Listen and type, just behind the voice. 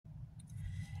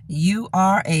You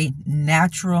are a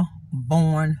natural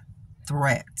born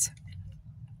threat.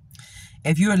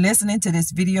 If you are listening to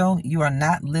this video, you are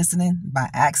not listening by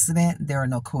accident. There are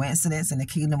no coincidences in the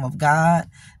kingdom of God.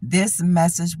 This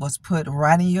message was put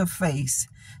right in your face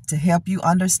to help you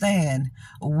understand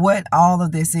what all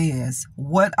of this is,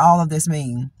 what all of this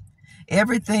means.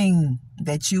 Everything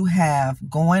that you have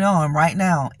going on right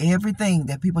now, everything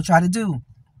that people try to do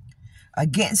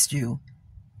against you,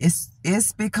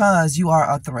 it's because you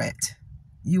are a threat.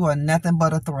 You are nothing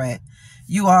but a threat.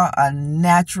 You are a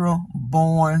natural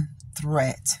born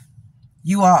threat.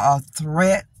 You are a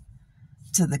threat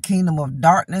to the kingdom of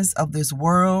darkness of this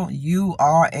world. You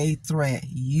are a threat.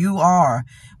 You are.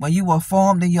 When you were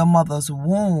formed in your mother's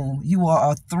womb, you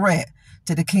are a threat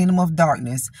to the kingdom of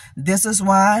darkness. This is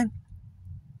why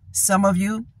some of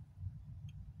you,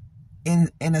 in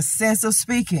a sense of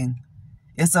speaking,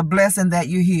 it's a blessing that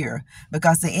you're here,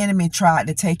 because the enemy tried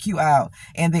to take you out.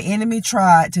 And the enemy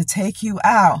tried to take you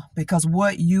out because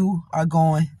what you are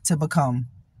going to become.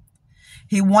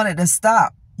 He wanted to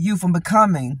stop you from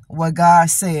becoming what God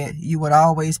said you would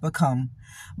always become.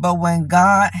 But when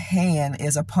God's hand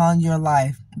is upon your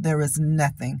life, there is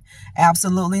nothing,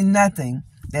 absolutely nothing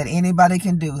that anybody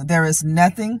can do. There is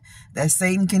nothing that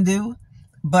Satan can do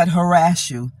but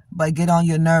harass you, but get on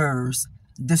your nerves,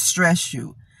 distress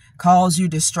you, cause you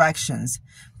distractions,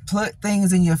 put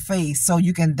things in your face so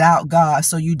you can doubt God,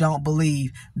 so you don't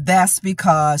believe. That's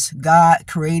because God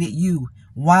created you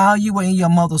while you were in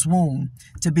your mother's womb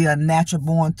to be a natural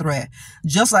born threat.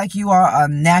 Just like you are a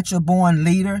natural born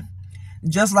leader,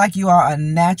 just like you are a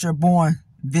natural born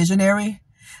visionary,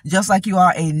 just like you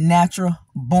are a natural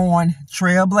born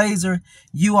trailblazer,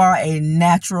 you are a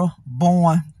natural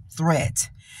born threat.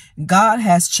 God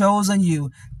has chosen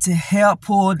you to help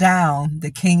pull down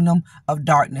the kingdom of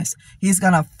darkness. He's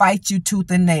going to fight you tooth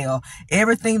and nail.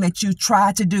 Everything that you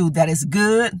try to do that is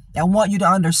good, I want you to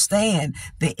understand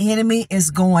the enemy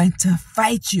is going to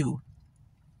fight you.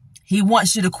 He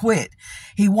wants you to quit.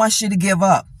 He wants you to give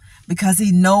up because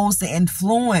he knows the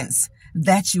influence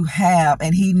that you have,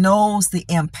 and he knows the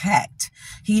impact.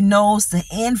 He knows the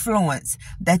influence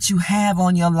that you have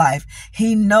on your life.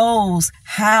 He knows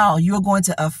how you're going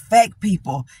to affect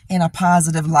people in a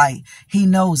positive light. He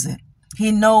knows it.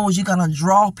 He knows you're going to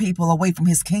draw people away from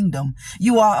his kingdom.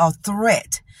 You are a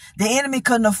threat. The enemy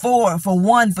couldn't afford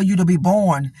for you to be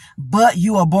born, but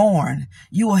you are born.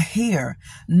 You are here.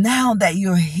 Now that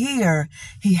you're here,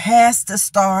 he has to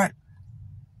start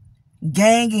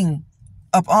ganging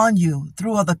upon you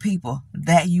through other people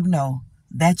that you know,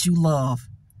 that you love.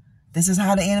 This is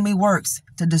how the enemy works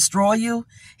to destroy you.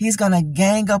 He's going to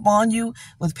gang up on you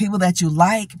with people that you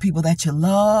like, people that you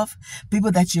love,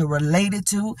 people that you're related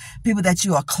to, people that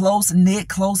you are close-knit,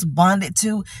 close bonded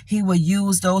to. He will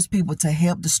use those people to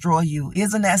help destroy you.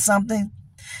 Isn't that something?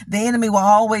 The enemy will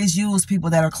always use people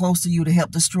that are close to you to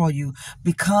help destroy you,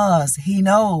 because he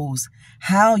knows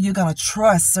how you're going to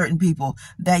trust certain people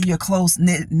that you're close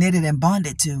knitted and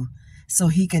bonded to, so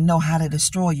he can know how to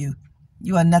destroy you.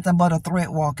 You are nothing but a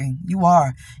threat walking. You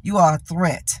are a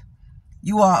threat.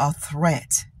 You are a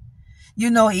threat. You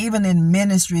know, even in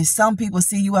ministry, some people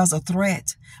see you as a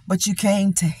threat, but you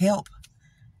came to help.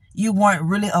 You weren't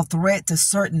really a threat to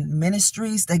certain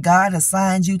ministries that God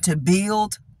assigned you to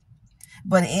build.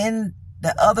 But in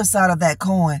the other side of that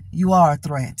coin, you are a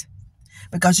threat,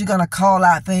 because you're going to call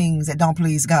out things that don't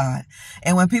please God.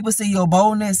 And when people see your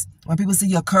boldness, when people see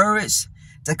your courage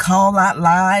to call out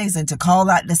lies and to call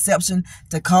out deception,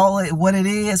 to call it what it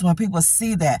is, when people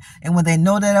see that and when they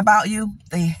know that about you,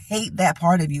 they hate that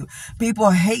part of you.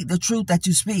 People hate the truth that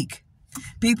you speak.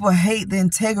 People hate the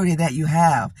integrity that you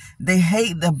have. They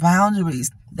hate the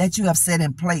boundaries that you have set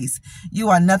in place. You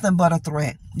are nothing but a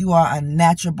threat. You are a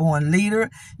natural born leader.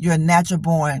 You're a natural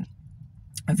born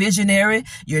visionary.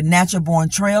 You're natural born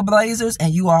trailblazers,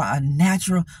 and you are a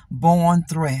natural born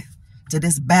threat to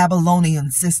this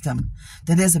Babylonian system,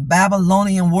 to this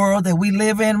Babylonian world that we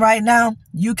live in right now.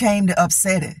 You came to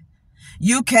upset it.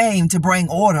 You came to bring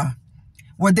order.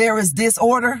 Where there is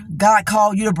disorder, God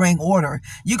called you to bring order.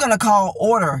 You're going to call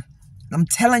order. I'm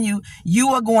telling you, you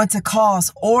are going to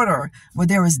cause order where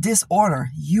there is disorder.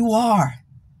 You are.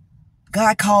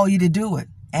 God called you to do it,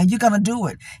 and you're going to do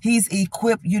it. He's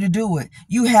equipped you to do it.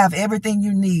 You have everything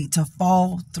you need to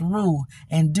fall through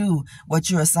and do what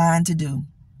you're assigned to do.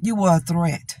 You were a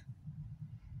threat.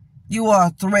 You were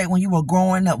a threat when you were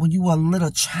growing up, when you were a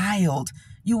little child.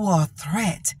 You were a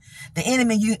threat. The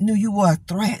enemy knew you were a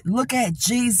threat. Look at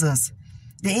Jesus.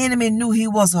 The enemy knew he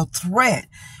was a threat.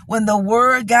 When the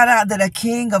word got out that a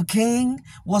King of Kings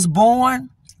was born,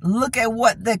 Look at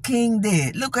what the king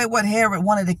did. Look at what Herod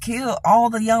wanted to kill all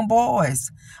the young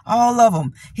boys. All of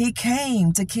them. He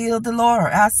came to kill the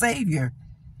Lord, our Savior.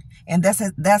 And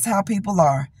that's how people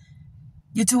are.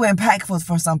 You're too impactful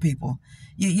for some people.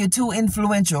 You're too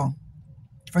influential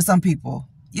for some people.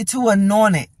 You're too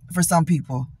anointed for some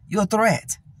people. You're a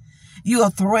threat. You're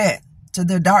a threat to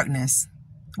their darkness.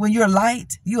 When you're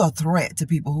light, you're a threat to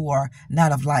people who are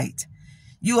not of light.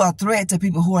 You are a threat to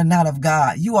people who are not of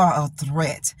God. You are a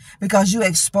threat because you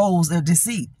expose their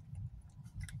deceit.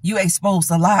 You expose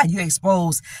the lie. You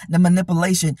expose the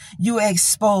manipulation. You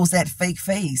expose that fake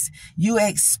face. You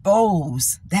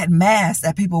expose that mask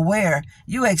that people wear.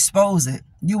 You expose it.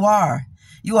 You are.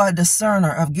 You are a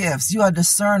discerner of gifts. You are a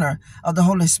discerner of the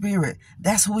Holy Spirit.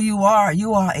 That's who you are.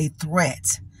 You are a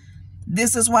threat.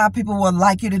 This is why people will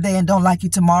like you today and don't like you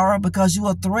tomorrow, because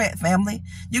you're a threat, family.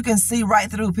 You can see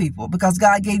right through people because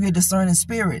God gave you a discerning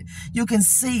spirit. You can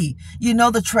see, you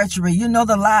know the treachery, you know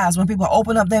the lies. When people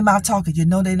open up their mouth talking, you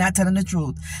know they're not telling the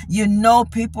truth. You know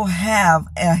people have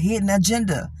a hidden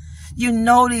agenda. You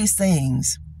know these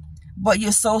things, but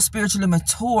you're so spiritually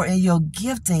mature in your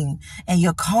gifting and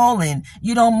your calling.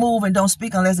 You don't move and don't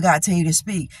speak unless God tell you to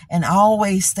speak, and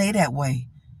always stay that way.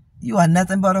 You are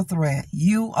nothing but a threat.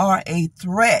 You are a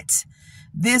threat.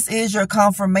 This is your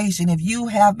confirmation. If you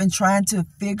have been trying to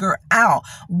figure out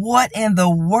what in the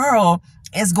world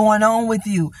is going on with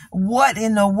you, what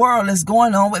in the world is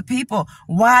going on with people,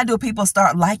 why do people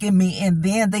start liking me and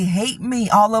then they hate me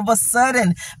all of a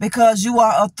sudden? Because you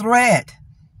are a threat.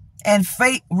 And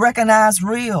fake recognize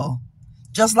real.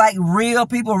 Just like real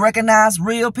people recognize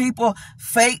real people,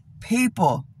 fake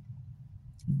people,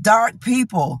 dark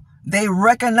people, they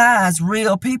recognize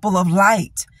real people of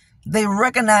light. They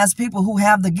recognize people who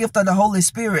have the gift of the Holy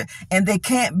Spirit, and they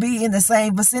can't be in the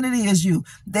same vicinity as you.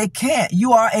 They can't.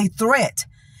 You are a threat.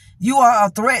 You are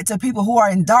a threat to people who are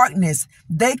in darkness.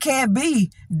 They can't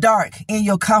be dark in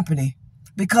your company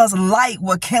because light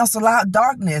will cancel out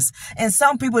darkness. And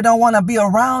some people don't want to be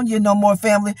around you no more,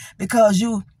 family, because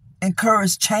you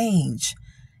encourage change,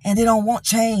 and they don't want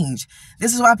change.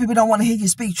 This is why people don't want to hear you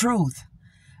speak truth.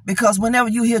 Because whenever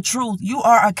you hear truth, you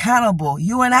are accountable.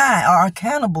 You and I are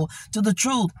accountable to the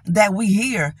truth that we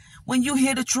hear. When you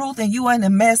hear the truth and you are in a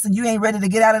mess and you ain't ready to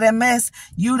get out of that mess,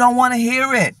 you don't want to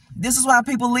hear it. This is why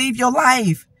people leave your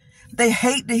life. They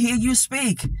hate to hear you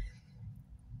speak.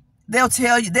 They'll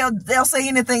tell you, they'll say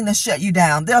anything to shut you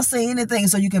down. They'll say anything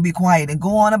so you can be quiet and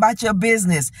go on about your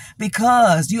business,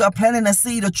 because you are planting a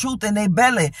seed of truth in their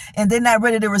belly and they're not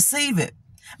ready to receive it.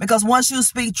 Because once you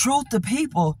speak truth to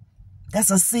people, that's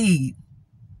a seed,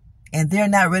 and they're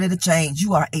not ready to change.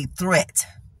 You are a threat.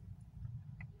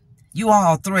 You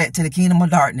are a threat to the kingdom of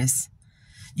darkness.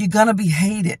 You're going to be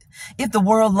hated. If the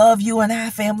world love you and I,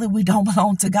 family, we don't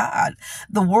belong to God.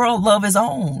 The world love his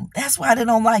own. That's why they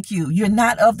don't like you. You're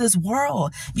not of this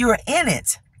world. You're in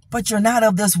it, but you're not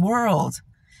of this world.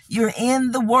 You're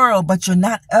in the world, but you're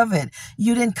not of it.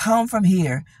 You didn't come from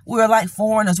here. We're like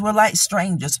foreigners. We're like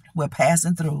strangers. We're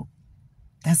passing through.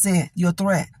 That's it. You're a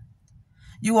threat.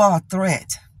 You are a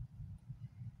threat.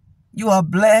 You are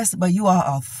blessed, but you are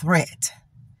a threat.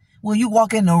 When you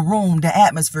walk in a room, the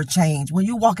atmosphere change. When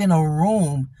you walk in a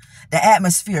room, the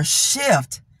atmosphere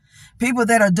shift. People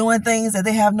that are doing things that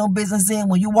they have no business in,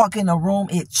 when you walk in a room,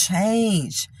 it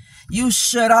change. You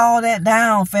shut all that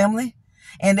down, family.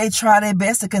 And they try their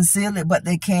best to conceal it, but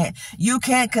they can't. You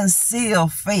can't conceal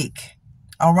fake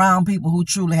around people who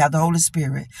truly have the Holy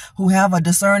Spirit, who have a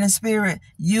discerning spirit.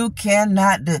 You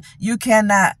cannot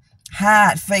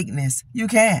hide fakeness. You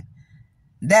can't.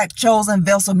 That chosen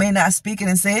vessel may not speak it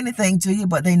and say anything to you,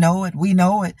 but they know it. We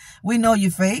know it. We know you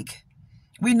fake.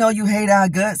 We know you hate our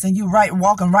guts and you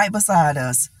walking right beside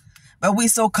us. But we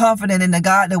so confident in the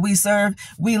God that we serve,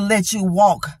 we let you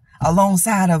walk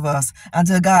alongside of us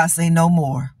until God say no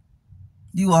more.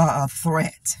 You are a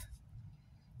threat.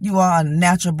 You are a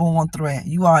natural-born threat.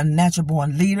 You are a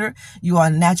natural-born leader. You are a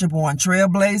natural-born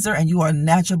trailblazer. And you are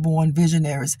natural-born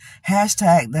visionaries.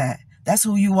 Hashtag that. That's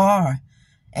who you are.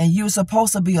 And you're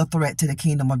supposed to be a threat to the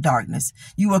kingdom of darkness.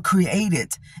 You were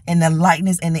created in the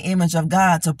likeness and the image of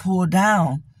God to pull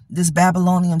down this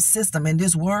Babylonian system in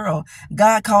this world.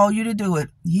 God called you to do it.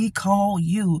 He called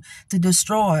you to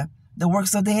destroy the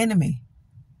works of the enemy.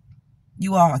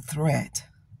 You are a threat.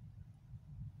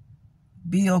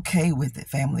 Be okay with it,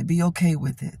 family. Be okay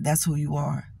with it. That's who you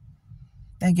are.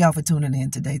 Thank y'all for tuning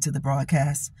in today to the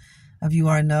broadcast. If you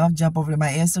are enough, jump over to my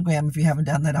Instagram if you haven't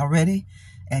done that already,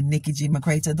 at Nikki G.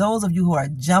 McCray. To those of you who are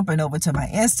jumping over to my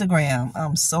Instagram,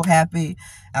 I'm so happy.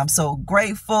 I'm so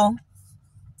grateful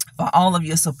for all of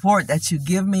your support that you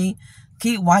give me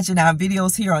Keep watching our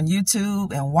videos here on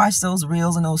YouTube and watch those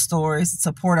reels and those stories.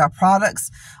 Support our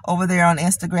products over there on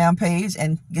Instagram page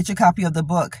and get your copy of the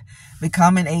book,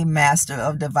 Becoming a Master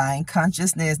of Divine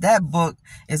Consciousness. That book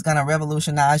is going to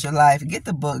revolutionize your life. Get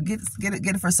the book. Get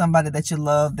it for somebody that you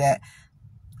love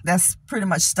that's pretty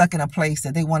much stuck in a place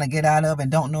that they want to get out of and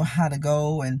don't know how to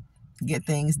go and get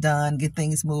things done, get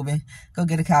things moving. Go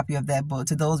get a copy of that book.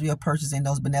 To those of you who are purchasing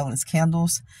those benevolence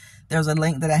candles, there's a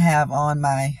link that I have on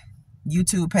my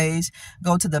YouTube page.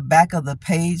 Go to the back of the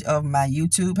page of my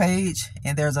YouTube page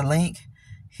and there's a link.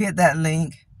 Hit that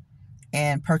link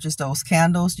and purchase those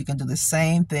candles. You can do the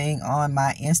same thing on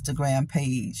my Instagram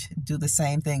page. Do the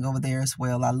same thing over there as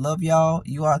well. I love y'all.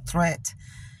 You are a threat.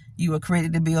 You were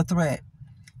created to be a threat.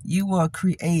 You were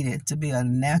created to be a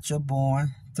natural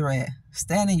born threat.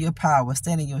 Stand in your power.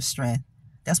 Stand in your strength.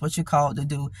 That's what you're called to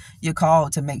do. You're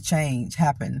called to make change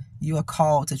happen. You are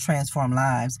called to transform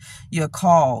lives. You're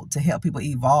called to help people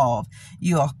evolve.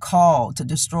 You are called to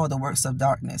destroy the works of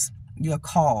darkness. You are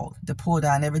called to pull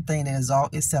down everything that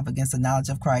exalts itself against the knowledge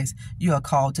of Christ. You are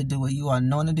called to do it. You are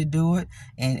anointed to do it,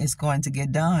 and it's going to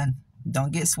get done.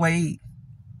 Don't get swayed.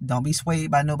 Don't be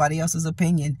swayed by nobody else's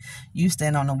opinion. You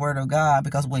stand on the word of God,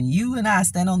 because when you and I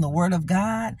stand on the word of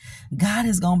God, God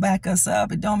is going to back us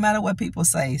up. It don't matter what people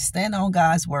say. Stand on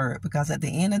God's word, because at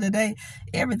the end of the day,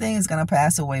 everything is going to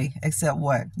pass away except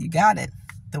what? You got it.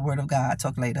 The word of God.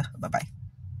 Talk later. Bye-bye.